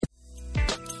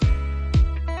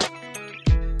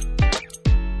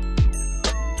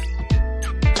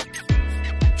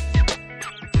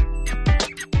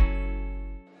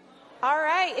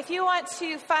want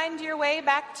to find your way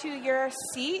back to your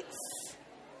seats.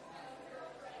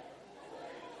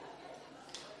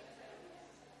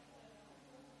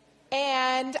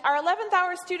 And our 11th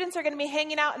hour students are going to be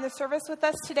hanging out in the service with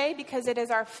us today because it is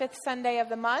our 5th Sunday of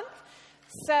the month.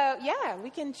 So, yeah,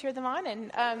 we can cheer them on.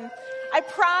 And I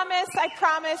promise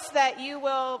that you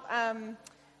will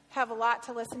have a lot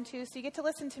to listen to. So you get to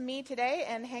listen to me today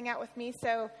and hang out with me.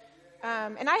 So,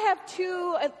 and I have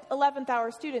 2 11th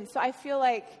hour students, so I feel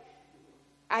like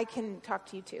I can talk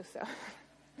to you too. So,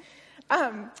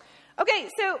 okay,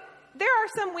 so there are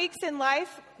some weeks in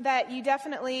life that you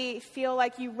definitely feel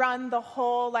like you run the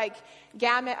whole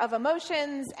gamut of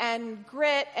emotions and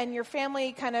grit, and your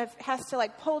family kind of has to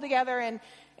pull together and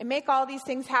make all these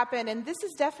things happen. And this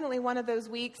is definitely one of those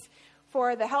weeks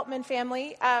for the Helpman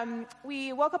family.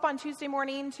 We woke up on Tuesday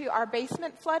morning to our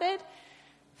basement flooded,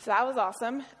 so that was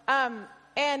awesome.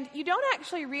 And you don't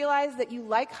actually realize that you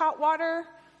like hot water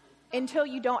until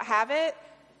you don't have it.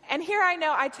 And here I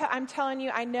know, I'm telling you,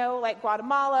 I know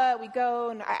Guatemala, we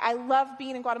go, and I love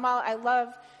being in Guatemala. I love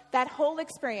that whole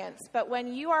experience. But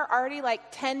when you are already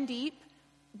 10 deep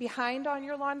behind on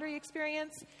your laundry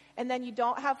experience, and then you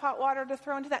don't have hot water to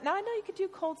throw into that. Now, I know you could do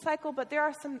cold cycle, but there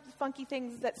are some funky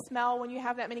things that smell when you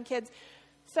have that many kids.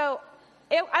 So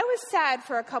I was sad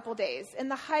for a couple days, and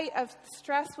the height of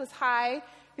stress was high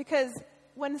because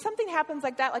when something happens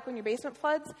like that, like when your basement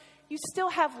floods, you still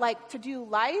have to do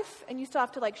life, and you still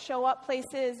have to show up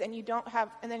places, and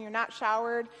and then you're not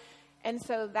showered, and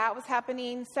so that was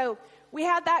happening. So we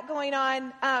had that going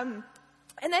on, and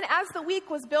then as the week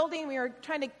was building, we were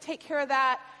trying to take care of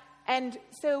that, and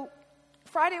so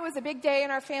Friday was a big day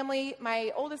in our family.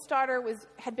 My oldest daughter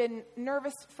had been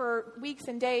nervous for weeks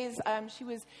and days. She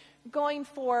was going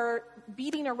for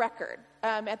beating a record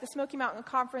at the Smoky Mountain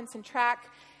Conference in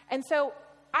track, and so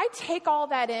I take all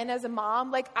that in as a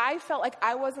mom. I felt like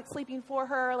I wasn't sleeping for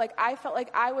her. I felt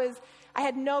like I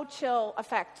had no chill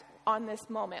effect on this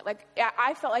moment.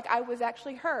 I felt like I was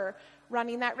actually her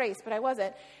running that race, but I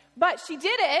wasn't. But she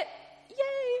did it.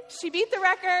 Yay! She beat the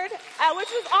record, which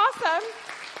was awesome.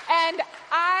 And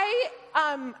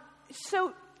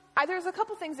there's a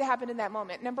couple things that happened in that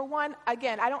moment. Number one,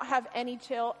 again, I don't have any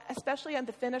chill, especially on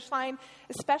the finish line,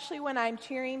 especially when I'm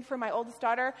cheering for my oldest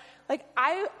daughter.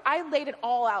 I laid it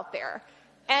all out there.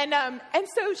 And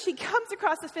so she comes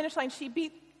across the finish line. She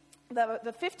beat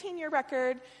the 15-year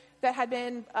record that had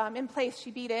been in place.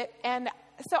 She beat it. And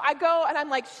so I go, and I'm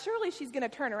like, surely she's going to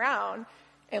turn around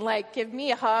and give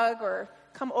me a hug or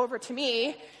come over to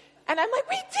me. And I'm like,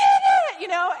 we did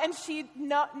it, And she,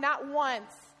 not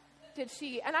once did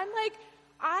she. And I'm like,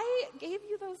 I gave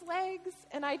you those legs,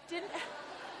 and I didn't,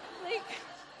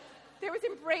 there was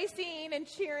embracing and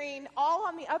cheering all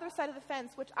on the other side of the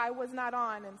fence, which I was not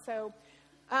on. And so,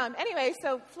 anyway,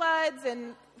 so floods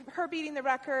and her beating the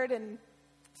record, and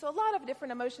so a lot of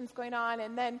different emotions going on.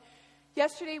 And then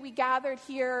yesterday we gathered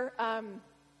here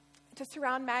to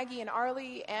surround Maggie and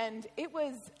Arlie, and it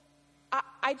was,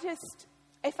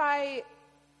 if I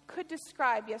could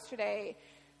describe yesterday,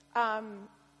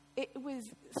 it was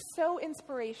so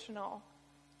inspirational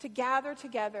to gather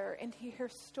together and to hear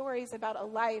stories about a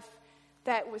life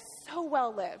that was so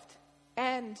well lived.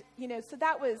 And, so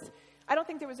that was, I don't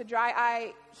think there was a dry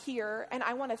eye here. And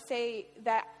I want to say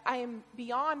that I am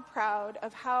beyond proud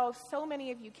of how so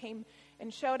many of you came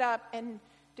and showed up and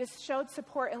just showed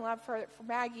support and love for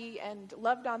Maggie and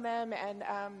loved on them. And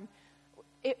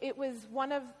it was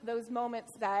one of those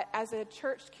moments that as a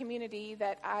church community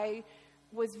that I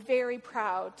was very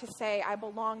proud to say I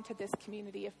belong to this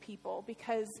community of people,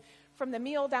 because from the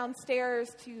meal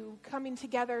downstairs to coming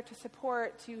together to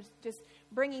support to just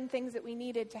bringing things that we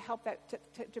needed to help that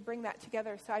to bring that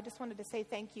together. So I just wanted to say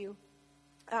thank you.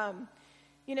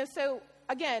 So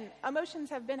again, emotions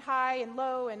have been high and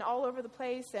low and all over the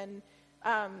place, and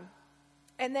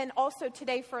then also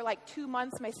today for 2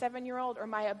 months, my 7-year-old, or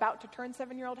my about to turn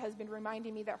 7-year-old, has been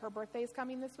reminding me that her birthday is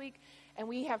coming this week. And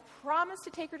we have promised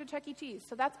to take her to Chuck E. Cheese.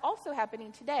 So that's also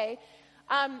happening today.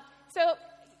 So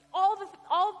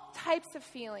all types of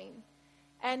feeling.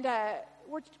 And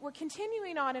we're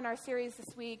continuing on in our series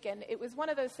this week. And it was one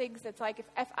of those things that's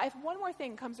if one more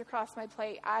thing comes across my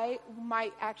plate, I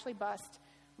might actually bust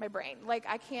my brain.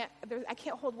 I can't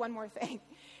hold one more thing.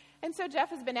 And so Jeff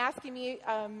has been asking me,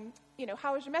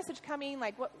 how is your message coming?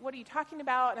 What are you talking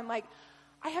about? And I'm like,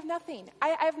 I have nothing.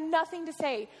 I have nothing to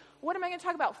say. What am I going to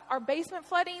talk about? Our basement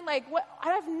flooding? What?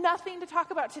 I have nothing to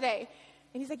talk about today.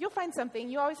 And he's like, you'll find something.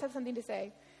 You always have something to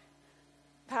say.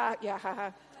 Yeah, haha.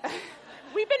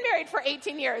 We've been married for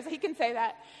 18 years. He can say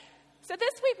that. So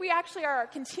this week we actually are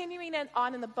continuing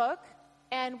on in the book.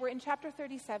 and we're in chapter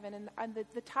 37, and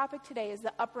the topic today is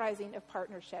the uprising of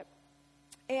partnership.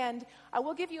 And I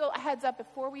will give you a heads up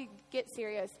before we get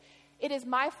serious. It is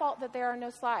my fault that there are no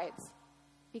slides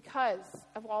because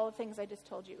of all the things I just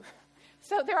told you.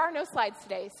 So there are no slides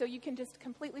today, so you can just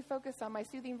completely focus on my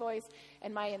soothing voice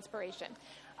and my inspiration.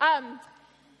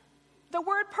 The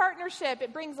word partnership,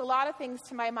 it brings a lot of things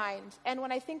to my mind. And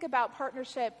when I think about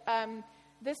partnership,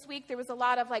 this week there was a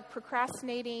lot of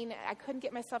procrastinating. I couldn't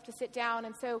get myself to sit down.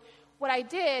 And so what I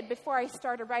did before I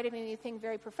started writing anything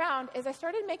very profound is I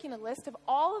started making a list of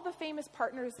all of the famous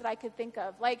partners that I could think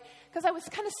of. Because I was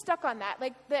kind of stuck on that.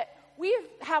 That we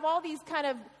have all these kind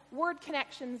of word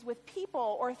connections with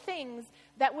people or things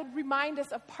that would remind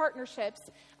us of partnerships,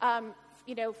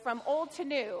 from old to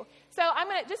new. So I'm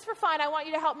going to, just for fun, I want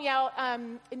you to help me out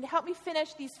and help me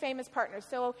finish these famous partners.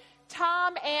 So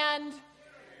Tom and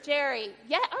Jerry.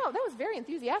 Yeah, oh, that was very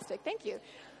enthusiastic. Thank you.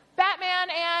 Batman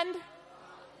and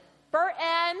Bert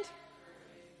and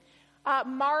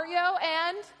Mario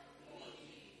and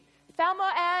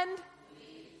Thelma and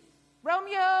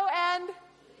Romeo and...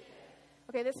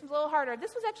 Okay, this is a little harder.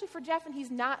 This was actually for Jeff, and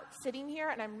he's not sitting here,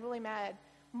 and I'm really mad.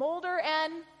 Mulder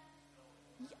and...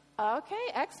 Okay,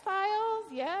 X-Files,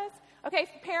 yes. Okay,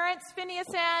 parents, Phineas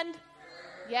and...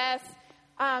 Yes.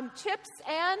 Chips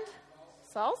and...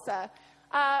 Salsa.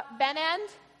 Ben and...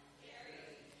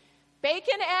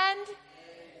 Bacon and...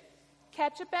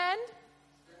 Ketchup and...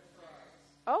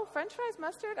 Oh, French fries,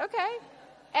 mustard, okay.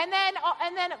 And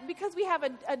then because we have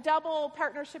a double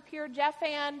partnership here, Jeff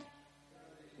and...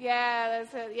 Yeah,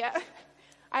 that's it, yeah.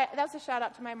 That's a shout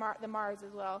out to the Mars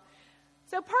as well.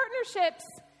 So partnerships,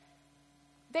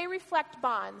 they reflect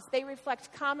bonds. They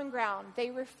reflect common ground. They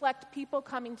reflect people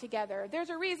coming together. There's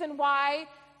a reason why,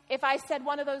 if I said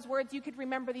one of those words, you could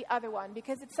remember the other one,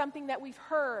 because it's something that we've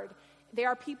heard. There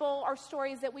are people or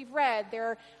stories that we've read.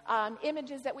 There are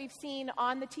images that we've seen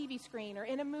on the TV screen or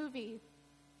in a movie.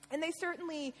 And they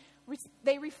certainly,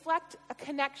 they reflect a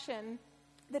connection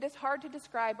that is hard to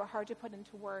describe or hard to put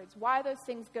into words. Why those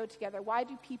things go together? Why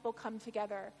do people come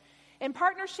together? And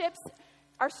partnerships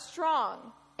are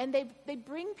strong, and they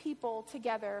bring people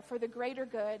together for the greater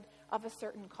good of a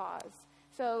certain cause.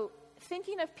 So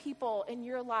thinking of people in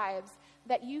your lives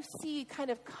that you see kind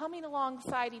of coming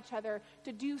alongside each other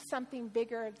to do something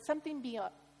bigger, something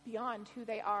beyond who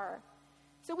they are.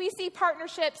 So we see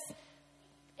partnerships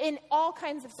in all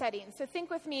kinds of settings. So think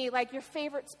with me, like your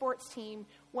favorite sports team,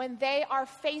 when they are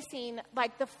facing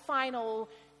like the final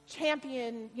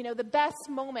champion, the best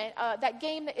moment, that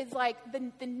game that is like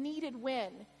the needed win.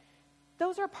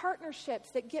 Those are partnerships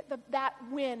that get that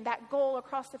win, that goal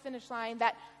across the finish line,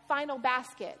 that final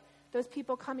basket. Those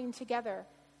people coming together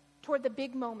toward the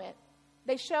big moment.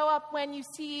 They show up when you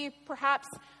see perhaps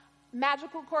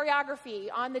magical choreography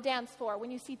on the dance floor,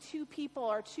 when you see two people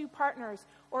or two partners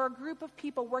or a group of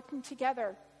people working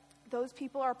together. Those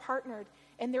people are partnered,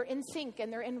 and they're in sync,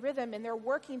 and they're in rhythm, and they're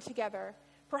working together.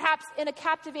 Perhaps in a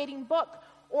captivating book,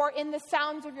 or in the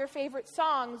sounds of your favorite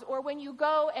songs, or when you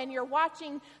go and you're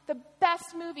watching the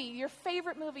best movie, your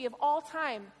favorite movie of all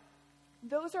time.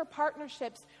 Those are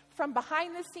partnerships from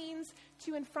behind the scenes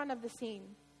to in front of the scene.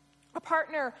 A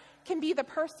partner can be the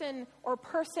person or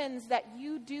persons that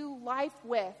you do life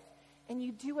with, and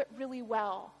you do it really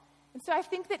well. And so I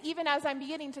think that even as I'm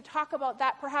beginning to talk about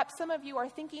that, perhaps some of you are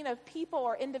thinking of people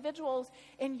or individuals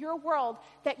in your world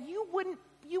that you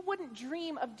wouldn't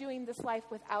dream of doing this life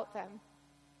without them.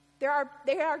 They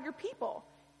are your people,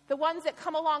 the ones that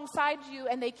come alongside you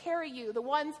and they carry you, the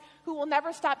ones who will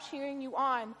never stop cheering you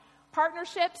on.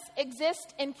 Partnerships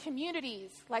exist in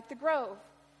communities like the Grove.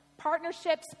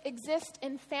 Partnerships exist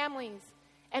in families.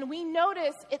 And we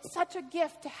notice it's such a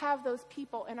gift to have those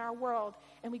people in our world,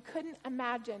 and we couldn't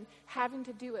imagine having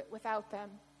to do it without them.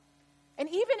 And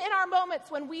even in our moments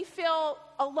when we feel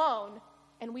alone,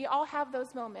 and we all have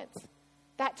those moments,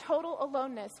 that total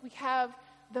aloneness, we have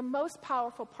the most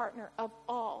powerful partner of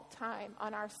all time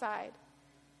on our side.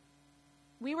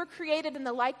 We were created in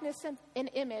the likeness and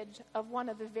image of one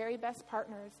of the very best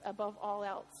partners above all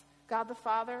else, God the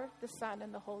Father, the Son,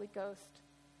 and the Holy Ghost.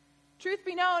 Truth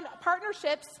be known,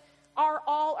 partnerships are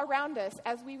all around us,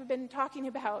 as we've been talking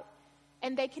about,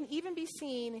 and they can even be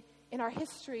seen in our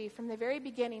history from the very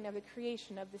beginning of the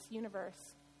creation of this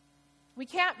universe. We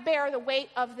can't bear the weight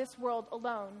of this world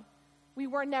alone. We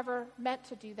were never meant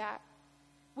to do that.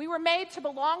 We were made to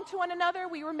belong to one another.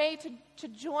 We were made to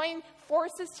join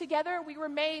forces together. We were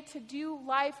made to do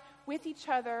life with each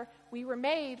other. We were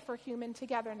made for human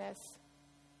togetherness.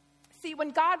 See, when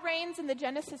God reigns in the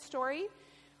Genesis story,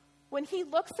 when he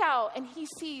looks out and he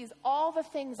sees all the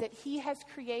things that he has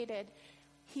created,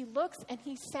 he looks and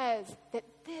he says that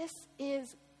this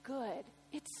is good.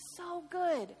 It's so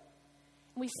good.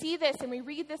 And we see this and we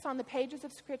read this on the pages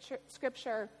of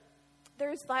Scripture.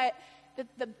 There's like,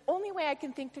 the only way I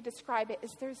can think to describe it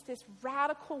is there's this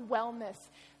radical wellness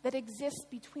that exists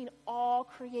between all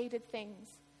created things.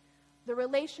 The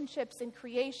relationships in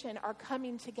creation are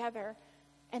coming together,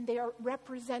 and they are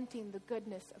representing the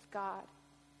goodness of God.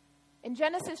 In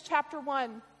Genesis chapter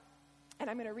 1, and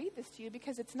I'm going to read this to you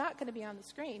because it's not going to be on the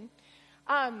screen.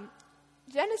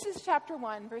 Genesis chapter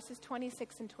 1, verses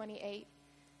 26 and 28.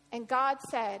 And God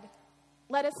said,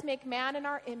 "Let us make man in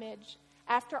our image,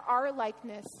 after our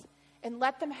likeness, and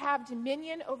let them have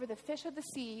dominion over the fish of the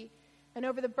sea, and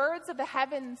over the birds of the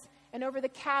heavens, and over the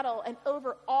cattle, and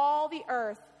over all the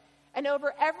earth, and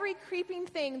over every creeping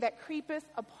thing that creepeth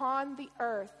upon the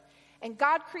earth." And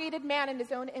God created man in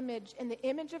his own image. In the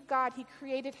image of God he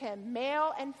created him.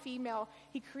 Male and female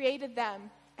he created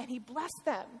them. And he blessed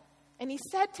them. And he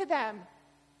said to them,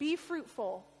 "Be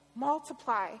fruitful,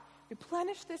 multiply,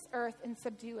 replenish this earth and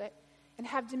subdue it, and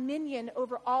have dominion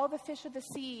over all the fish of the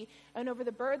sea, and over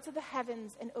the birds of the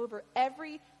heavens, and over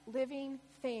every living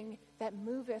thing that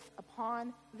moveth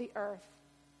upon the earth."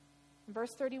 In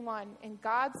verse 31, "And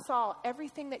God saw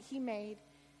everything that he made,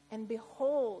 and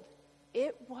behold,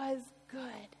 it was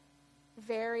good,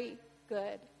 very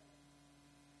good."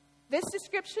 This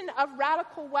description of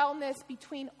radical wellness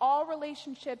between all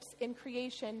relationships in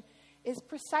creation is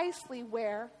precisely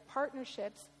where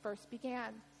partnerships first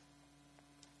began.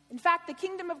 In fact, the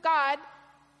kingdom of God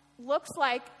looks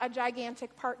like a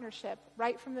gigantic partnership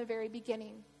right from the very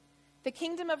beginning. The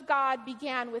kingdom of God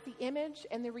began with the image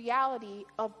and the reality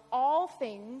of all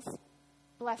things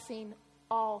blessing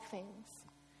all things.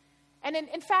 And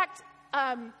in fact,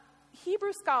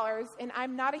 Hebrew scholars, and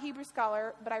I'm not a Hebrew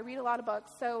scholar, but I read a lot of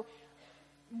books, so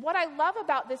what I love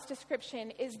about this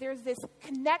description is there's this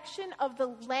connection of the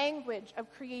language of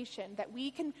creation that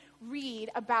we can read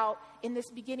about in this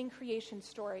beginning creation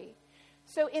story.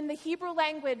 So in the Hebrew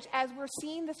language, as we're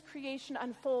seeing this creation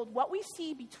unfold, what we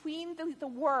see between the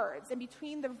words and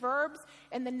between the verbs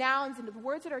and the nouns and the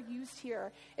words that are used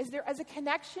here is there is a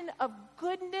connection of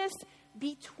goodness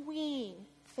between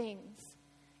things.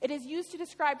 It is used to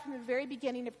describe from the very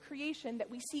beginning of creation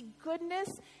that we see goodness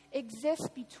exists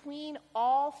between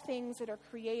all things that are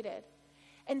created.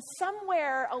 And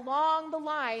somewhere along the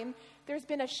line, there's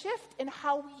been a shift in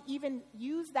how we even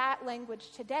use that language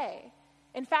today.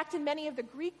 In fact, in many of the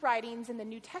Greek writings in the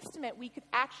New Testament, we could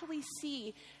actually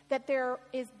see that there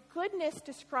is goodness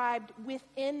described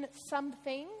within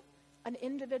something, an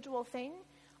individual thing,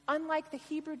 unlike the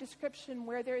Hebrew description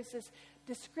where there is this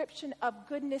description of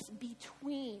goodness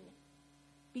between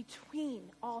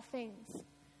all things.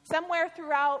 Somewhere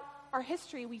throughout our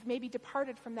history, we've maybe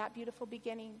departed from that beautiful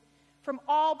beginning, from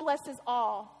all blesses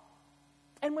all.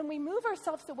 And when we move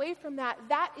ourselves away from that,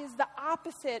 that is the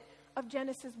opposite of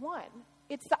Genesis 1.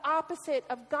 It's the opposite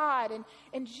of God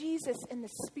and Jesus and the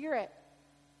Spirit.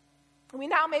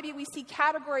 We see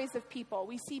categories of people.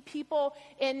 We see people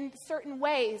in certain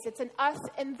ways. It's an us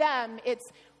and them. It's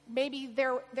maybe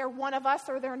they're one of us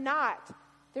or they're not.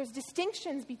 There's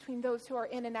distinctions between those who are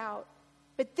in and out.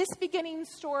 But this beginning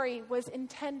story was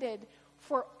intended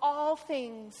for all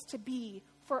things to be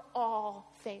for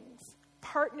all things,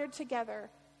 partnered together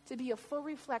to be a full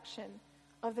reflection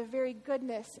of the very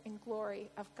goodness and glory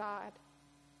of God.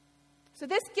 So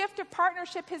this gift of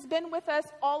partnership has been with us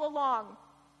all along.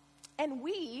 And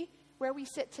we, where we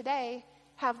sit today,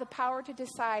 have the power to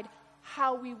decide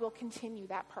how we will continue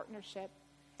that partnership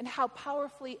and how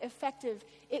powerfully effective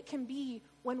it can be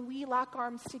when we lock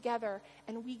arms together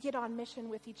and we get on mission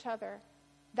with each other.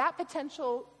 That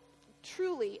potential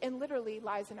truly and literally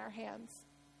lies in our hands.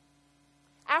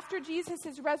 After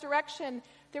Jesus' resurrection,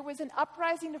 there was an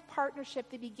uprising of partnership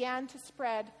that began to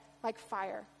spread like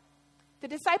fire. The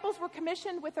disciples were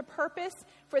commissioned with a purpose,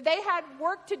 for they had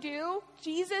work to do.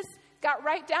 Jesus got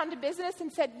right down to business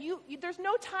and said, there's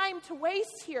no time to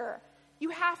waste here.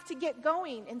 You have to get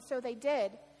going. And so they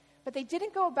did. But they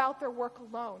didn't go about their work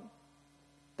alone.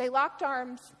 They locked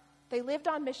arms. They lived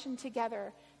on mission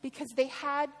together because they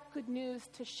had good news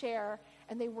to share,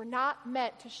 and they were not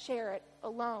meant to share it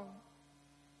alone.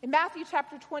 In Matthew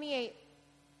chapter 28,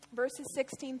 verses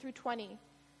 16 through 20,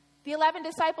 the 11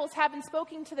 disciples, having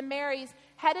spoken to the Marys,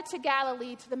 headed to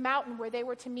Galilee to the mountain where they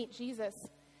were to meet Jesus.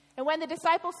 And when the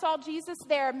disciples saw Jesus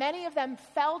there, many of them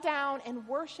fell down and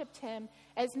worshipped him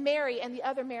as Mary and the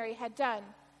other Mary had done.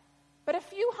 But a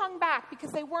few hung back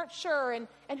because they weren't sure,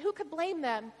 and who could blame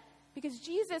them? Because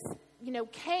Jesus,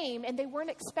 came and they weren't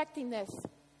expecting this.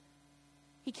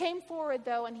 He came forward,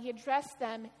 though, and he addressed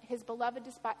them, his beloved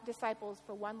disciples,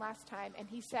 for one last time. And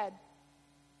he said,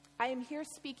 I am here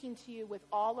speaking to you with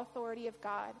all authority of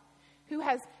God, who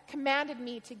has commanded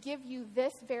me to give you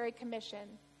this very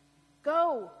commission.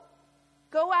 Go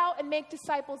out and make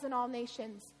disciples in all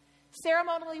nations.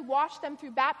 Ceremonially wash them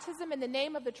through baptism in the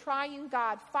name of the triune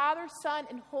God, Father, Son,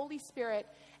 and Holy Spirit,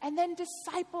 and then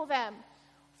disciple them.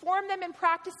 Form them in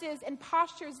practices and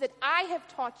postures that I have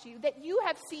taught you, that you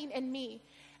have seen in me,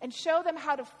 and show them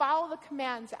how to follow the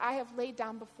commands that I have laid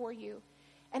down before you.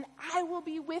 And I will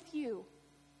be with you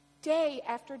day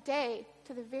after day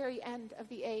to the very end of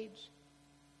the age.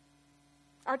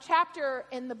 Our chapter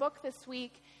in the book this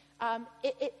week,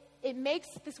 it makes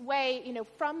this way,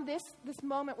 from this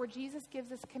moment where Jesus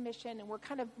gives us commission, and we're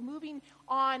kind of moving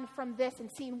on from this and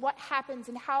seeing what happens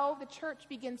and how the church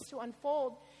begins to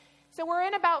unfold. So we're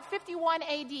in about 51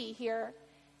 AD here,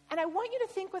 and I want you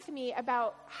to think with me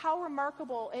about how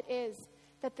remarkable it is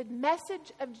that the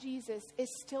message of Jesus is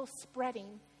still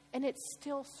spreading, and it's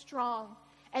still strong.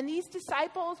 And these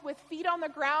disciples with feet on the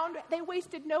ground, they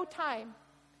wasted no time.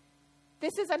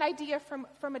 This is an idea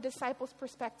from a disciple's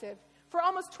perspective. For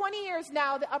almost 20 years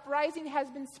now, the uprising has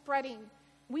been spreading.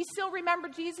 We still remember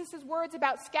Jesus' words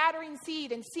about scattering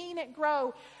seed and seeing it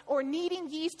grow, or kneading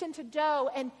yeast into dough,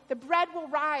 and the bread will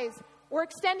rise, or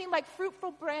extending like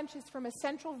fruitful branches from a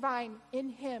central vine in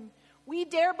him. We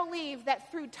dare believe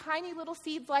that through tiny little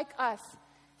seeds like us,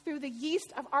 through the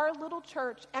yeast of our little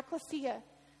church, ecclesia,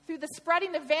 through the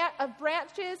spreading of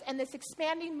branches and this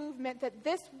expanding movement, that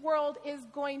this world is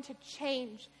going to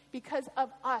change because of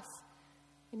us.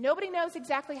 And nobody knows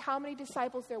exactly how many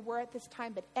disciples there were at this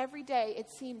time, but every day it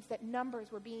seems that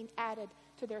numbers were being added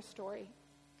to their story.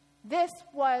 This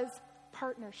was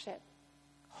partnership,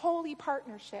 holy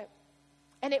partnership.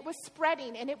 And it was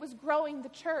spreading, and it was growing the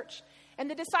church. And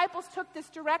the disciples took this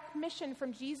direct mission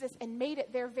from Jesus and made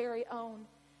it their very own.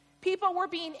 People were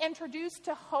being introduced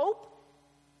to hope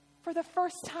for the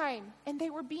first time, and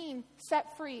they were being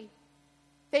set free.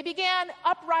 They began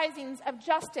uprisings of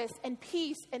justice and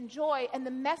peace and joy, and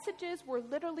the messages were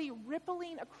literally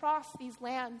rippling across these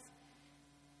lands.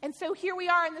 And so here we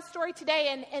are in the story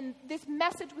today, and this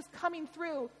message was coming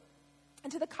through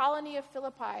into the colony of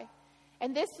Philippi.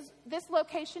 And this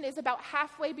location is about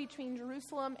halfway between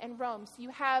Jerusalem and Rome. So you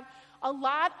have a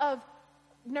lot of,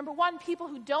 number one, people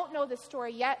who don't know this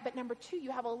story yet, but number two,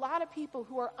 you have a lot of people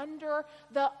who are under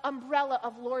the umbrella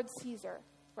of Lord Caesar,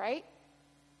 right?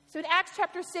 So in Acts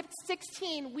chapter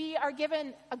 16, we are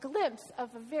given a glimpse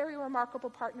of a very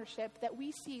remarkable partnership that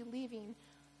we see leaving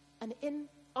an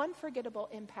unforgettable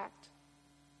impact.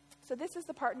 So this is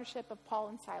the partnership of Paul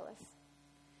and Silas.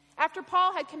 After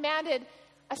Paul had commanded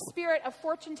a spirit of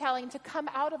fortune-telling to come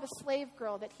out of a slave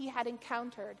girl that he had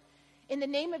encountered, in the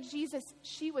name of Jesus,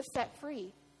 she was set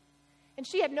free. And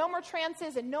she had no more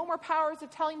trances and no more powers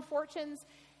of telling fortunes,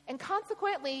 and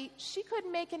consequently, she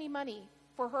couldn't make any money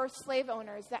for her slave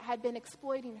owners that had been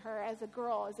exploiting her as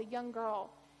a young girl.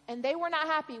 And they were not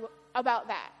happy about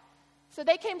that. So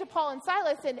they came to Paul and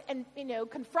Silas and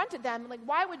confronted them, like,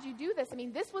 why would you do this? I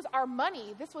mean, this was our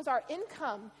money. This was our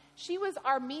income. She was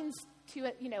our means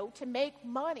to make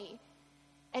money.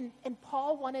 And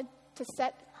Paul wanted to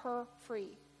set her free.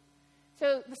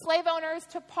 So the slave owners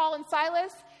took Paul and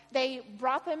Silas. They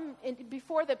brought them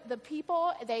before the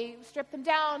people. They stripped them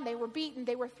down. They were beaten.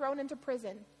 They were thrown into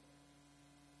prison.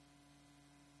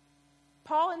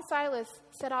 Paul and Silas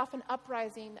set off an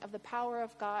uprising of the power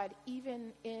of God,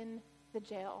 even in the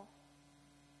jail.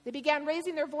 They began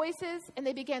raising their voices, and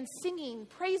they began singing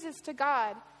praises to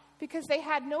God because they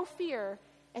had no fear,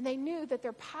 and they knew that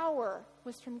their power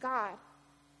was from God.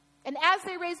 And as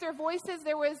they raised their voices,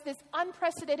 there was this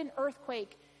unprecedented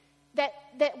earthquake that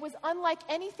was unlike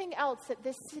anything else that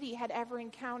this city had ever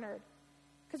encountered.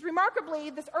 Because remarkably,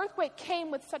 this earthquake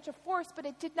came with such a force, but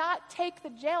it did not take the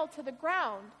jail to the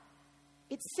ground.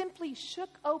 It simply shook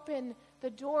open the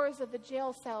doors of the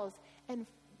jail cells and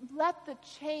let the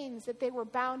chains that they were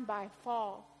bound by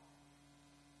fall.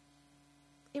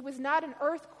 It was not an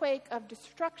earthquake of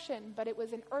destruction, but it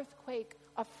was an earthquake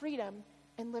of freedom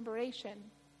and liberation.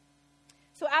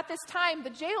 So at this time, the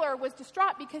jailer was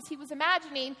distraught because he was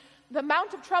imagining the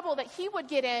amount of trouble that he would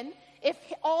get in if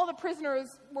all the prisoners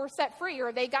were set free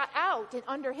or they got out and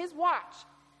under his watch.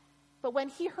 But when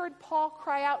he heard Paul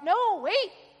cry out, "No,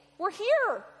 wait, we're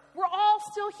here. We're all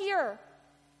still here,"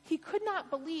 he could not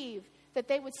believe that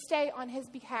they would stay on his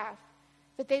behalf,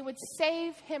 that they would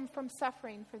save him from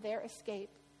suffering for their escape.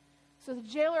 So the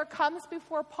jailer comes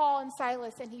before Paul and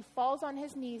Silas, and he falls on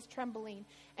his knees trembling,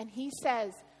 and he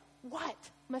says, "What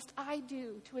must I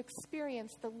do to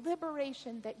experience the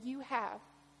liberation that you have?"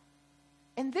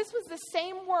 And this was the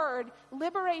same word,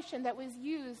 liberation, that was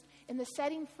used in the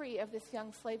setting free of this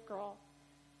young slave girl.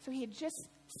 So he had just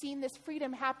seen this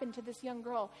freedom happen to this young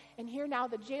girl. And here now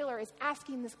the jailer is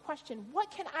asking this question,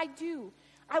 what can I do?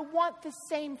 I want the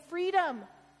same freedom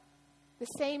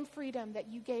that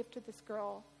you gave to this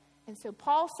girl. And so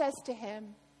Paul says to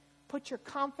him, put your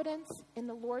confidence in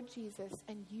the Lord Jesus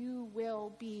and you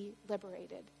will be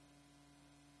liberated.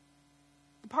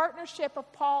 The partnership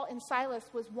of Paul and Silas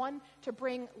was one to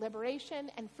bring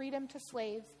liberation and freedom to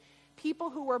slaves, people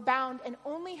who were bound and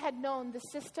only had known the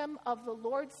system of the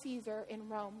Lord Caesar in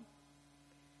Rome.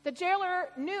 The jailer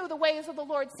knew the ways of the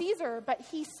Lord Caesar, but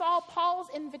he saw Paul's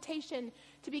invitation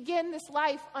to begin this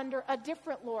life under a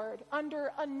different Lord,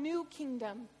 under a new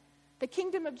kingdom, the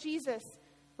kingdom of Jesus,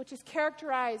 which is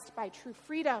characterized by true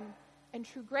freedom and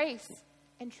true grace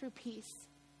and true peace.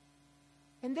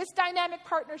 And this dynamic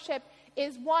partnership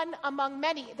is one among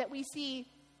many that we see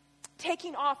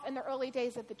taking off in the early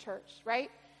days of the church, right?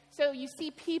 So you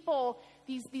see people,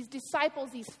 these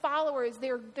disciples, these followers,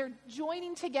 they're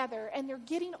joining together and they're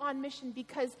getting on mission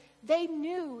because they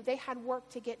knew they had work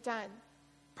to get done.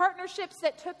 Partnerships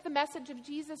that took the message of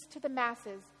Jesus to the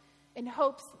masses in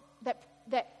hopes that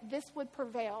this would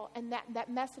prevail and that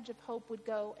message of hope would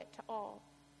go to all.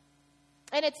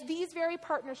 And it's these very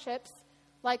partnerships,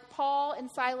 like Paul and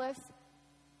Silas,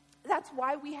 that's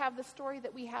why we have the story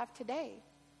that we have today.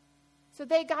 So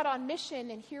they got on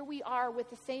mission, and here we are with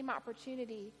the same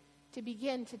opportunity to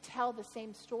begin to tell the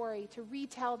same story, to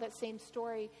retell that same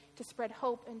story, to spread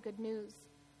hope and good news.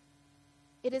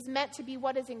 It is meant to be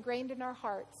what is ingrained in our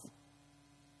hearts.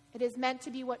 It is meant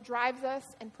to be what drives us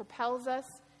and propels us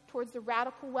towards the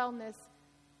radical wellness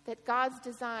that God's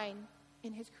design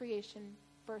in his creation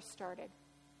first started.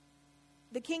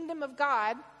 The kingdom of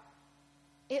God,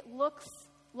 it looks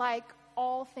like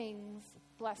all things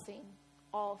blessing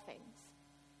all things.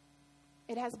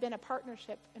 It has been a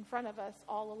partnership in front of us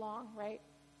all along, right?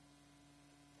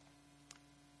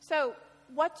 So,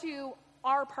 what do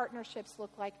our partnerships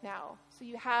look like now? So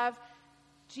you have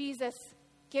Jesus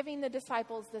giving the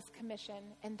disciples this commission,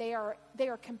 and they are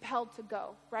compelled to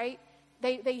go, right?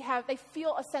 They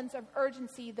feel a sense of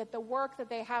urgency that the work that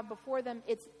they have before them,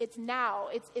 it's now,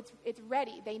 it's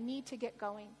ready. They need to get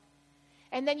going.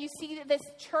 And then you see that this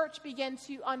church begin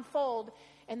to unfold.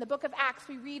 In the book of Acts,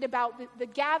 we read about the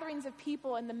gatherings of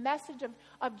people and the message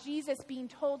of Jesus being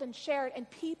told and shared, and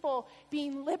people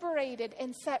being liberated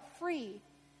and set free.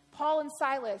 Paul and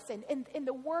Silas, and in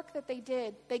the work that they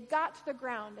did, they got to the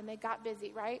ground and they got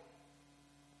busy, right?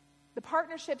 The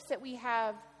partnerships that we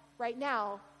have right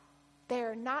now,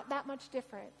 they're not that much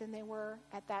different than they were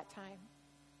at that time.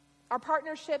 Our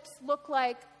partnerships look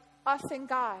like us and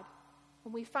God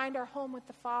when we find our home with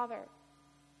the Father.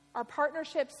 Our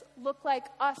partnerships look like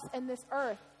us and this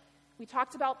earth. We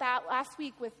talked about that last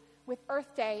week with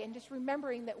Earth Day, and just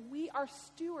remembering that we are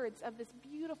stewards of this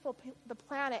beautiful, the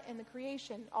planet and the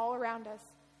creation all around us.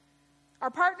 Our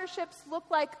partnerships look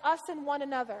like us and one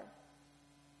another.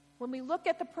 When we look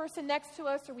at the person next to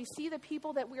us, or we see the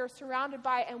people that we are surrounded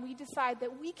by, and we decide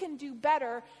that we can do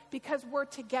better because we're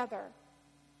together,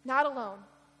 not alone.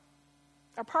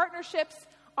 Our partnerships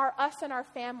are us and our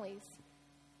families,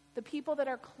 the people that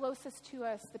are closest to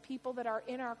us, the people that are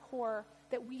in our core,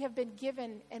 that we have been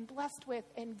given and blessed with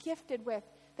and gifted with,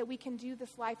 that we can do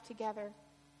this life together.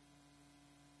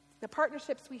 The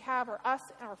partnerships we have are us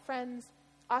and our friends,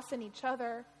 us and each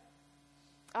other,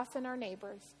 us and our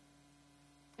neighbors.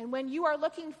 And when you are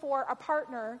looking for a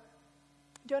partner,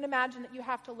 don't imagine that you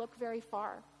have to look very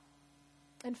far.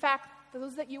 In fact,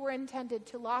 those that you were intended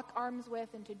to lock arms with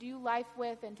and to do life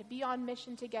with and to be on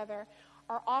mission together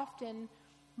are often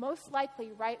most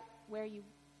likely right where you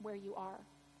are.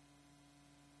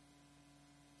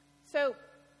 So,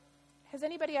 has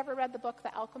anybody ever read the book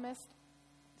The Alchemist?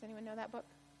 Does anyone know that book?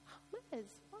 Liz,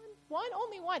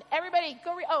 only one. Everybody,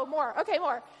 go read. Oh, more. Okay,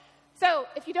 more. So,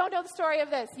 if you don't know the story of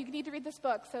this, you need to read this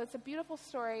book. So, it's a beautiful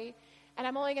story, and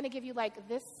I'm only going to give you like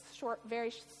this short,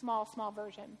 very small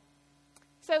version.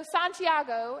 So,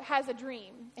 Santiago has a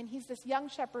dream, and he's this young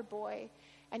shepherd boy,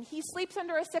 and he sleeps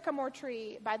under a sycamore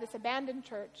tree by this abandoned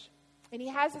church, and he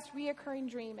has this reoccurring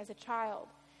dream as a child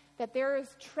that there is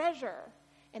treasure,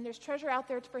 and there's treasure out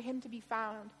there for him to be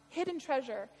found, hidden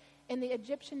treasure in the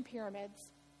Egyptian pyramids.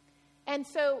 And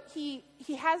so he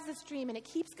has this dream, and it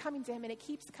keeps coming to him, and it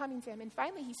keeps coming to him. And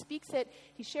finally he speaks it,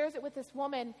 he shares it with this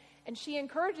woman, and she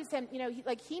encourages him,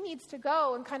 he needs to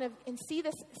go and see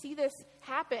this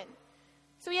happen.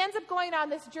 So he ends up going on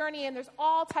this journey, and there's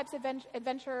all types of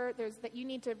adventure. There's that you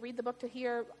need to read the book to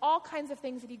hear, all kinds of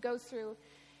things that he goes through.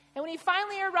 And when he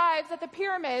finally arrives at the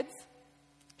pyramids,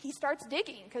 he starts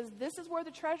digging because this is where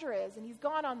the treasure is. And he's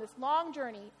gone on this long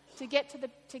journey to get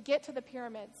to the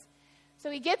pyramids.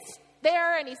 So he gets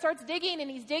there and he starts digging and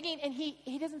he's digging and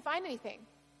he doesn't find anything.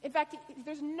 In fact,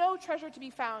 there's no treasure to be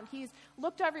found. He's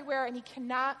looked everywhere and he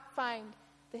cannot find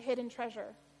the hidden treasure.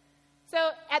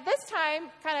 So at this time,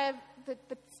 kind of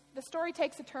the story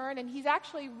takes a turn, and he's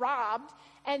actually robbed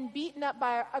and beaten up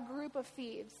by a group of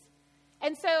thieves.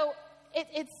 And so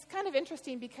it's kind of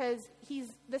interesting because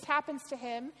this happens to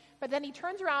him, but then he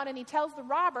turns around and he tells the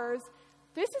robbers,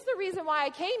 this is the reason why I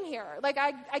came here. Like,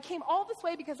 I came all this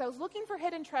way because I was looking for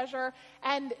hidden treasure,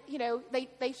 and,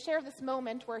 they share this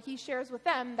moment where he shares with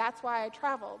them, that's why I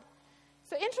traveled.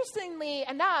 So interestingly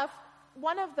enough,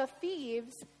 one of the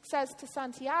thieves says to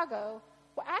Santiago,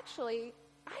 well, actually,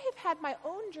 I have had my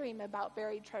own dream about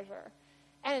buried treasure,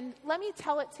 and let me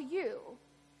tell it to you.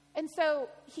 And so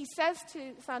he says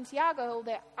to Santiago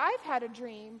that I've had a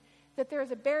dream that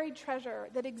there's a buried treasure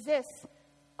that exists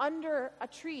under a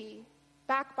tree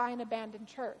back by an abandoned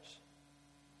church.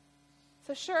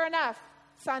 So sure enough,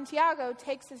 Santiago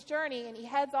takes his journey and he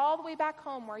heads all the way back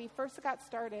home where he first got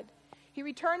started. He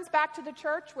returns back to the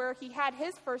church where he had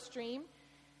his first dream,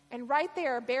 and right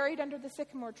there, buried under the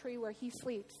sycamore tree where he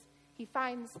sleeps, he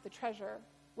finds the treasure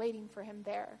waiting for him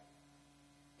there.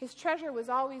 His treasure was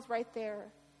always right there,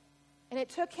 and it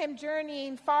took him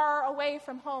journeying far away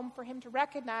from home for him to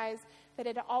recognize that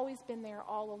it had always been there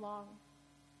all along.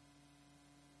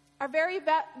 Our very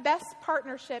best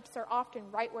partnerships are often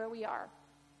right where we are.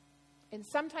 And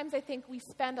sometimes I think we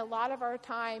spend a lot of our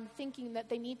time thinking that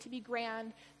they need to be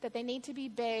grand, that they need to be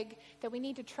big, that we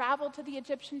need to travel to the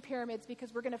Egyptian pyramids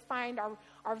because we're going to find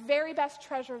our very best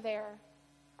treasure there,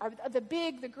 the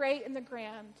big, the great, and the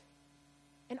grand.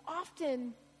 And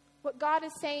often what God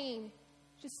is saying,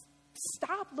 just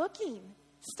stop looking.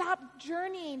 Stop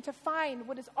journeying to find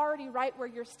what is already right where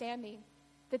you're standing,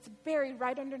 that's buried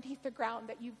right underneath the ground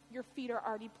that your feet are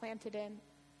already planted in.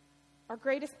 Our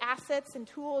greatest assets and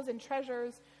tools and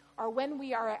treasures are when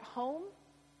we are at home.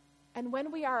 And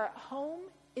when we are at home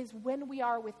is when we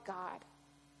are with God.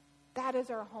 That is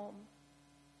our home.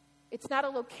 It's not a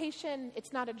location.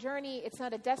 It's not a journey. It's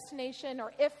not a destination.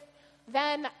 Or if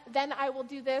then I will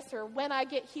do this. Or when I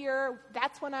get here,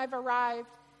 that's when I've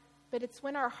arrived. But it's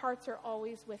when our hearts are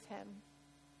always with him.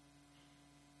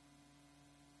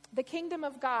 The kingdom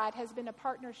of God has been a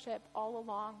partnership all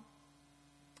along.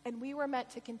 And we were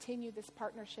meant to continue this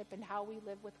partnership in how we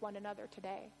live with one another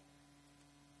today.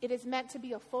 It is meant to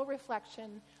be a full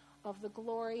reflection of the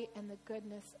glory and the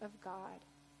goodness of God.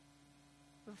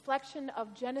 Reflection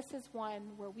of Genesis 1,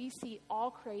 where we see all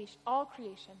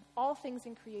creation, all things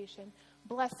in creation,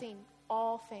 blessing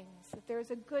all things. That there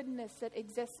is a goodness that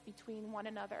exists between one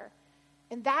another.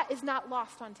 And that is not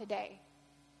lost on today.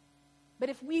 But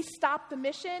if we stop the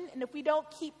mission, and if we don't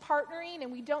keep partnering,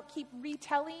 and we don't keep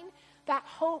retelling that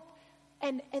hope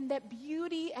and that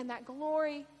beauty and that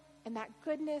glory and that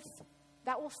goodness,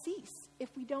 that will cease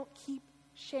if we don't keep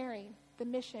sharing the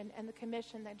mission and the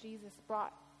commission that Jesus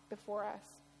brought before us.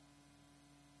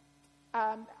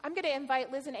 I'm going to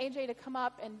invite Liz and AJ to come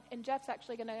up, and Jeff's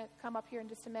actually going to come up here in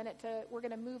just a minute. We're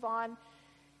going to move on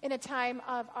in a time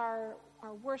of our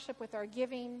worship with our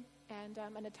giving and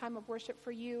in a time of worship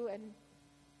for you. And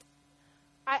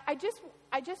I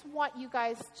just want you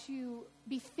guys to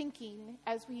be thinking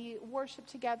as we worship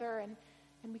together and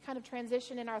we kind of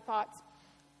transition in our thoughts.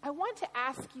 I want to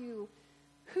ask you,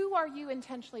 who are you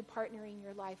intentionally partnering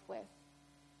your life with?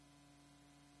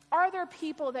 Are there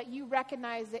people that you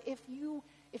recognize that if you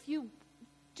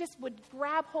just would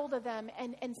grab hold of them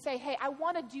and say, hey, I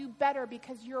want to do better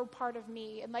because you're a part of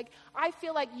me. And I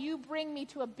feel like you bring me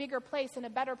to a bigger place and a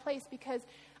better place because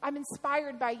I'm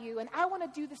inspired by you and I want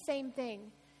to do the same thing.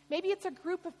 Maybe it's a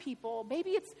group of people. Maybe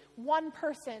it's one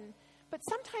person. But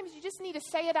sometimes you just need to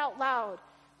say it out loud.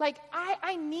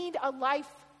 I need a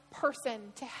life person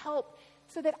to help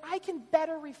so that I can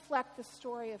better reflect the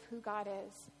story of who God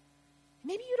is.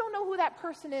 Maybe you don't know who that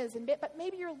person is, but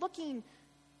maybe you're looking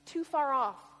too far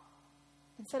off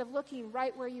instead of looking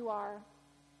right where you are.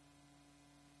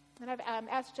 And I've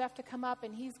asked Jeff to come up,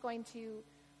 and he's going to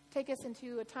take us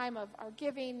into a time of our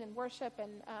giving and worship,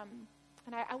 and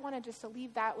I wanted just to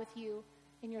leave that with you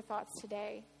in your thoughts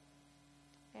today.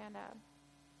 And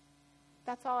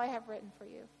that's all I have written for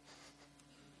you.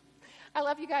 I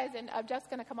love you guys, and Jeff's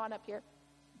going to come on up here.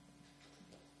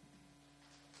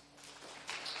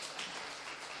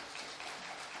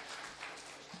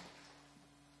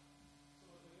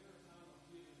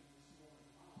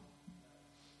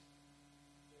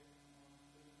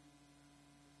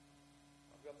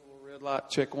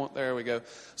 Light check one. There we go.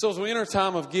 So as we enter a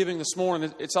time of giving this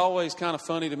morning, it's always kind of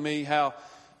funny to me how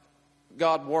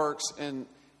God works. And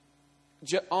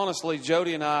honestly,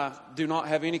 Jody and I do not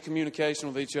have any communication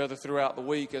with each other throughout the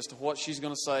week as to what she's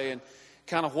going to say and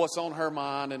kind of what's on her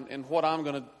mind and what I'm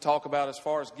going to talk about as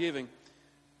far as giving.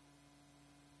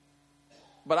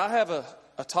 But I have a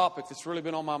topic that's really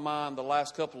been on my mind the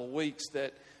last couple of weeks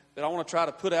that I want to try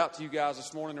to put out to you guys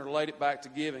this morning and relate it back to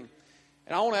giving.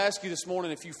 And I want to ask you this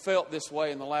morning if you felt this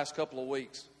way in the last couple of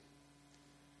weeks.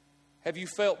 Have you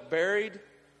felt buried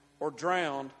or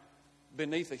drowned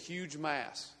beneath a huge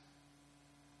mass?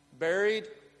 Buried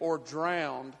or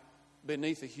drowned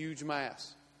beneath a huge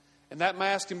mass. And that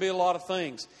mass can be a lot of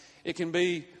things. It can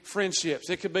be friendships.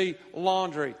 It could be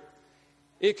laundry.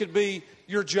 It could be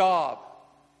your job.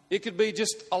 It could be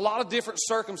just a lot of different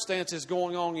circumstances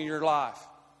going on in your life.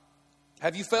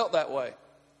 Have you felt that way?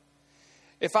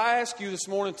 If I ask you this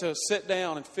morning to sit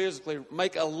down and physically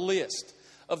make a list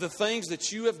of the things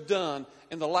that you have done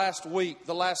in the last week,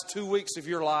 the last 2 weeks of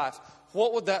your life,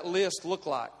 what would that list look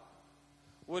like?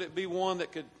 Would it be one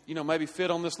that could, maybe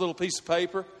fit on this little piece of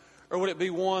paper? Or would it be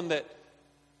one that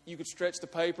you could stretch the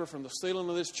paper from the ceiling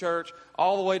of this church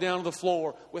all the way down to the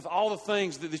floor with all the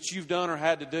things that you've done or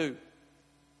had to do?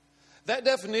 That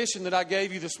definition that I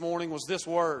gave you this morning was this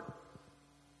word,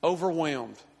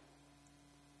 overwhelmed.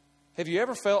 Have you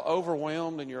ever felt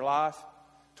overwhelmed in your life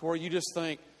to where you just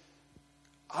think,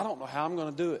 I don't know how I'm going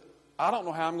to do it. I don't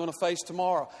know how I'm going to face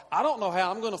tomorrow. I don't know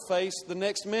how I'm going to face the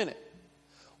next minute.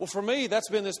 Well, for me, that's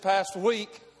been this past week,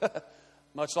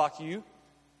 much like you.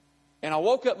 And I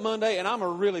woke up Monday, and I'm a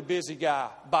really busy guy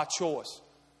by choice.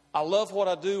 I love what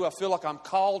I do. I feel like I'm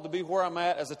called to be where I'm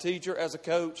at as a teacher, as a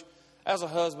coach, as a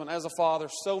husband, as a father.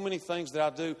 So many things that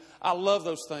I do. I love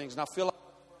those things, and I feel like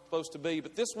I'm supposed to be.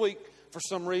 But this week, for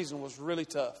some reason, was really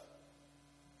tough.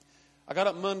 I got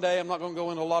up Monday. I'm not going to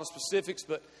go into a lot of specifics,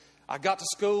 but I got to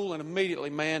school, and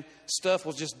immediately, stuff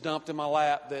was just dumped in my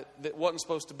lap that wasn't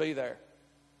supposed to be there.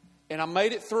 And I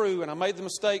made it through, and I made the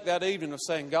mistake that evening of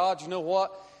saying, God, you know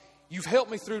what? You've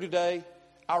helped me through today.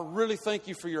 I really thank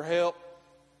you for your help.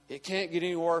 It can't get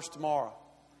any worse tomorrow.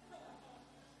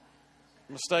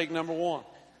 Mistake number one.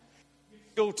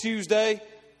 School Tuesday,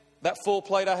 that full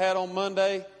plate I had on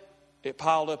Monday, it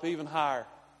piled up even higher.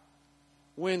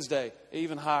 Wednesday,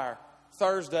 even higher.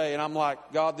 Thursday, and I'm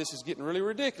like, God, this is getting really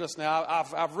ridiculous now.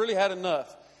 I've really had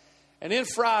enough. And then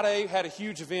Friday, had a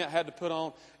huge event I had to put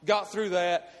on. Got through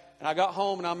that, and I got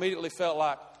home, and I immediately felt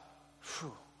like,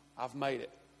 I've made it.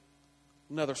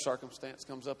 Another circumstance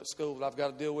comes up at school that I've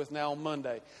got to deal with now on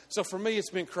Monday. So for me, it's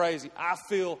been crazy. I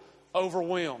feel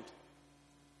overwhelmed.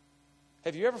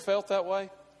 Have you ever felt that way?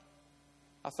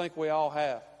 I think we all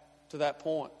have to that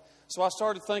point. So I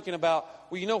started thinking about,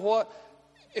 well, you know what?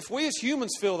 If we as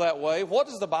humans feel that way, what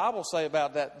does the Bible say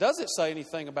about that? Does it say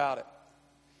anything about it?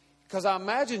 Because I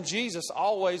imagine Jesus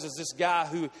always as this guy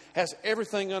who has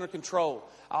everything under control.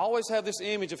 I always have this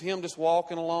image of him just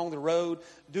walking along the road,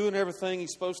 doing everything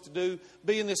he's supposed to do,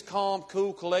 being this calm,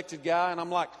 cool, collected guy. And I'm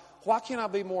like, why can't I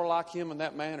be more like him in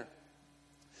that manner?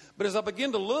 But as I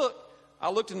begin to look, I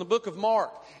looked in the book of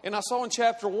Mark, and I saw in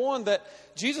chapter 1 that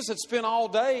Jesus had spent all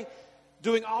day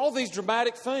doing all these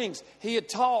dramatic things. He had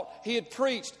taught, he had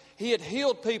preached, he had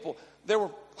healed people. There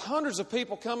were hundreds of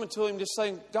people coming to him just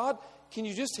saying, God, can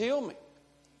you just heal me?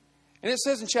 And it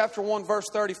says in chapter 1, verse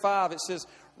 35, it says,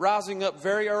 rising up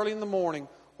very early in the morning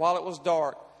while it was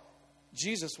dark,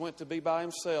 Jesus went to be by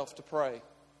himself to pray.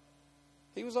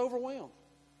 He was overwhelmed.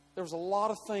 There was a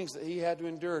lot of things that he had to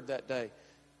endure that day.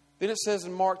 Then it says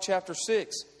in Mark chapter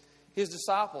 6, his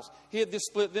disciples, he had just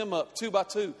split them up 2 by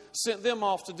 2, sent them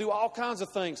off to do all kinds of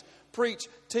things. Preach,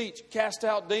 teach, cast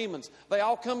out demons. They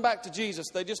all come back to Jesus.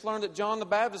 They just learned that John the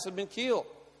Baptist had been killed.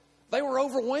 They were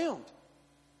overwhelmed.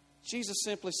 Jesus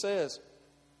simply says,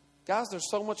 guys, there's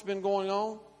so much been going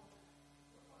on.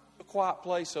 A quiet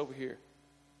place over here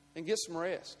and get some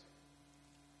rest.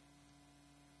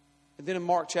 And then in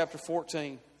Mark chapter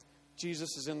 14,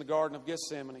 Jesus is in the Garden of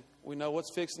Gethsemane. We know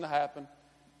what's fixing to happen.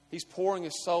 He's pouring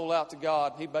his soul out to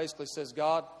God. He basically says,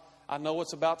 God, I know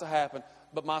what's about to happen,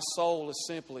 but my soul is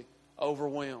simply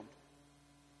overwhelmed.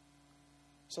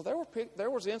 So there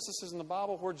was instances in the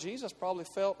Bible where Jesus probably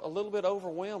felt a little bit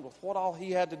overwhelmed with what all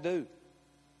he had to do.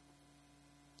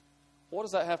 What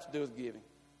does that have to do with giving?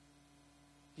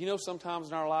 You know, sometimes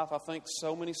in our life, I think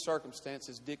so many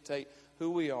circumstances dictate who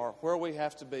we are, where we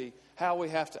have to be, how we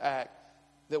have to act,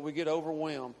 that we get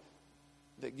overwhelmed,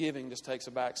 that giving just takes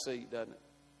a back seat, doesn't it?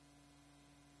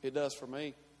 It does for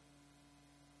me.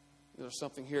 There's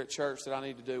something here at church that I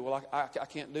need to do. Well, I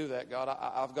can't do that, God.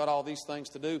 I've got all these things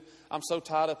to do. I'm so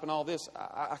tied up in all this.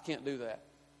 I can't do that.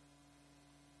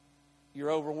 You're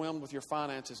overwhelmed with your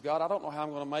finances. God, I don't know how I'm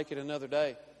going to make it another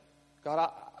day.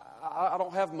 God, I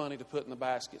don't have money to put in the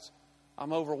baskets.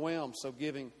 I'm overwhelmed, so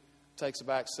giving takes a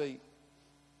back seat.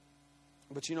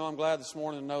 But I'm glad this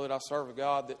morning to know that I serve a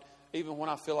God that even when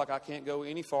I feel like I can't go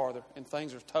any farther and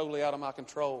things are totally out of my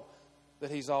control,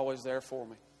 that He's always there for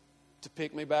me to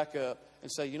pick me back up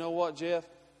and say, you know what, Jeff?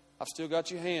 I've still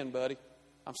got your hand, buddy.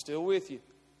 I'm still with you.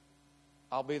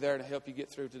 I'll be there to help you get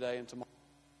through today and tomorrow.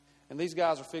 And these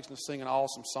guys are fixing to sing an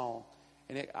awesome song.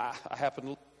 And I happen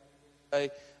to say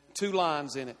 2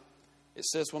 lines in it. It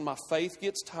says, when my faith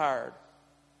gets tired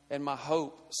and my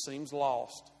hope seems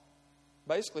lost.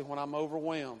 Basically, when I'm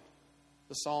overwhelmed,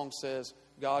 the song says,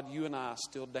 God, you and I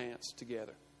still dance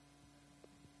together.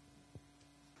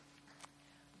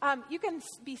 You can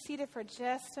be seated for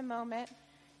just a moment,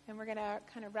 and we're going to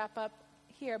kind of wrap up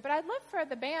here. But I'd love for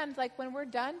the band, like when we're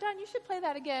done, you should play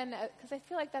that again, because I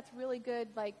feel like that's really good,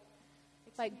 like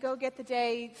go get the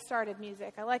day started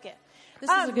music. I like it. This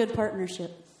is a good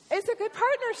partnership. It's a good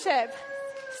partnership.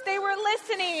 They were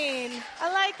listening.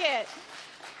 I like it.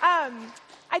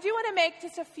 I do want to make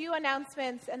just a few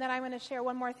announcements, and then I'm going to share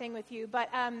one more thing with you.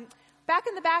 But back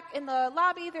in the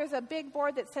lobby, there's a big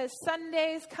board that says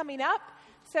Sundays coming up.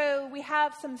 So we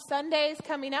have some Sundays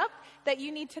coming up that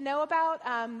you need to know about.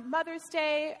 Mother's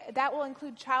Day, that will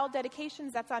include child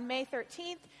dedications. That's on May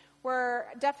 13th. We're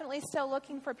definitely still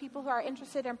looking for people who are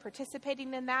interested in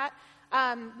participating in that.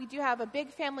 We do have a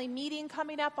big family meeting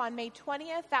coming up on May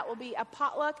 20th. That will be a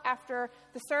potluck after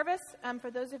the service for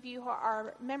those of you who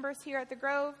are members here at the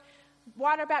Grove.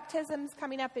 Water baptisms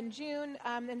coming up in June.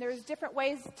 And there's different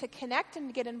ways to connect and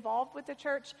to get involved with the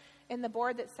church in the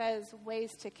board that says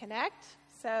Ways to Connect.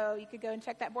 So you could go and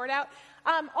check that board out.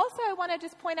 Also, I want to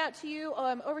just point out to you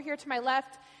over here to my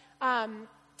left,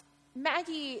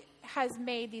 Maggie has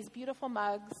made these beautiful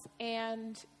mugs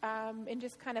and in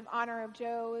just kind of honor of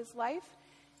Joe's life.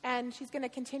 And she's going to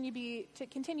continue be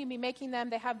making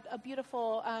them. They have a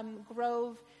beautiful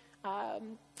Grove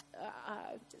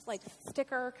just like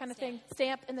sticker kind of thing,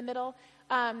 stamp in the middle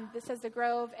that says the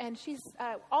Grove. And she's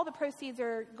all the proceeds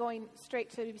are going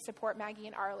straight to support Maggie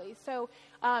and Arlie. So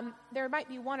there might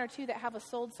be 1 or 2 that have a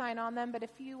sold sign on them. But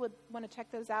if you would want to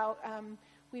check those out,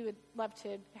 we would love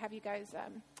to have you guys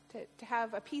to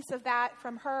have a piece of that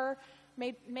from her,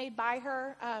 made by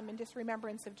her, in just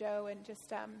remembrance of Joe and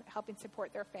just helping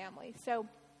support their family. So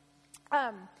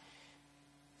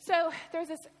there's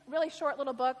this really short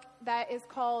little book that is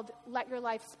called Let Your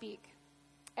Life Speak,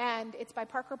 and it's by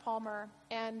Parker Palmer.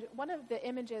 And one of the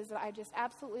images that I just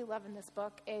absolutely love in this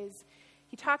book is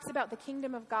he talks about the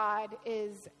kingdom of God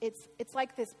it's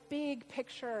like this big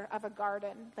picture of a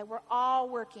garden that we're all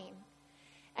working.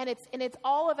 And it's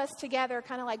all of us together,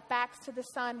 kind of like backs to the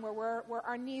sun, where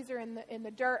our knees are in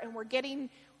the dirt, and we're getting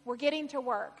to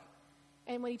work.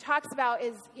 And what he talks about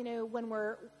is, when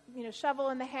we're shovel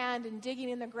in the hand and digging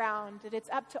in the ground, that it's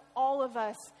up to all of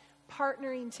us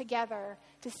partnering together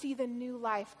to see the new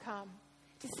life come,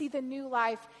 to see the new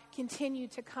life continue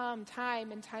to come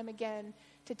time and time again,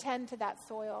 to tend to that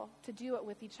soil, to do it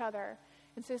with each other.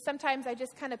 And so sometimes I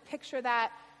just kind of picture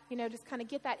that. Just kind of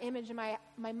get that image in my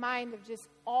mind of just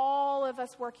all of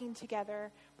us working together,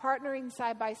 partnering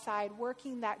side by side,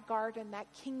 working that garden, that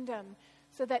kingdom,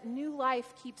 so that new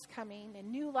life keeps coming and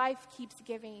new life keeps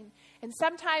giving. And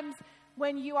sometimes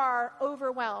when you are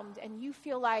overwhelmed and you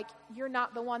feel like you're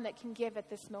not the one that can give at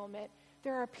this moment,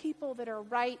 there are people that are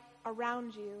right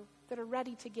around you that are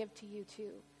ready to give to you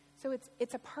too. So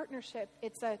it's a partnership.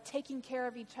 It's a taking care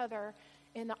of each other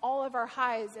in all of our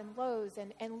highs and lows,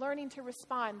 and learning to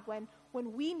respond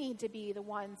when we need to be the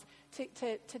ones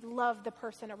to love the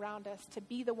person around us, to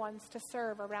be the ones to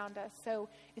serve around us. So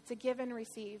it's a give and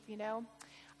receive,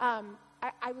 I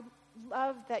would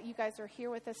love that you guys are here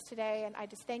with us today, and I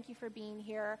just thank you for being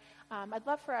here. I'd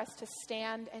love for us to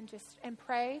stand and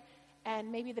pray, and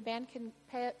maybe the band can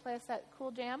play us that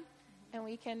cool jam, and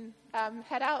we can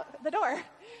head out the door.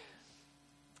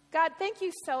 God, thank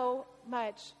you so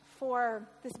much for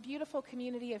this beautiful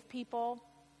community of people.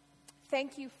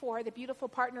 Thank you for the beautiful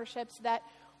partnerships that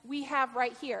we have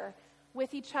right here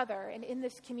with each other and in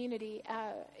this community.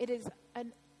 It is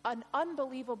an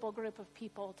unbelievable group of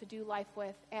people to do life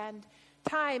with. And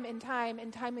time and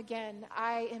time again,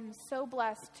 I am so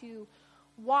blessed to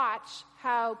watch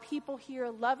how people here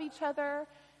love each other,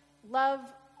 love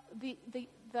the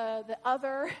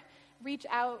other, reach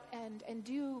out and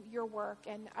do your work.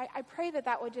 And I pray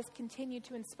that would just continue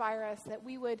to inspire us, that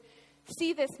we would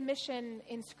see this mission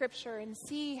in Scripture and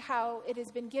see how it has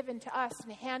been given to us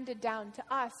and handed down to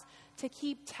us to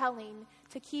keep telling,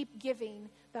 to keep giving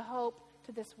the hope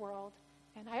to this world.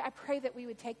 And I pray that we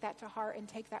would take that to heart and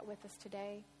take that with us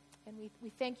today. And we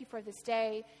thank you for this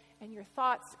day and your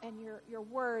thoughts and your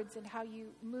words and how you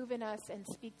move in us and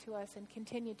speak to us and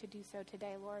continue to do so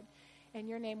today, Lord. In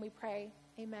your name we pray.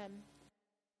 Amen.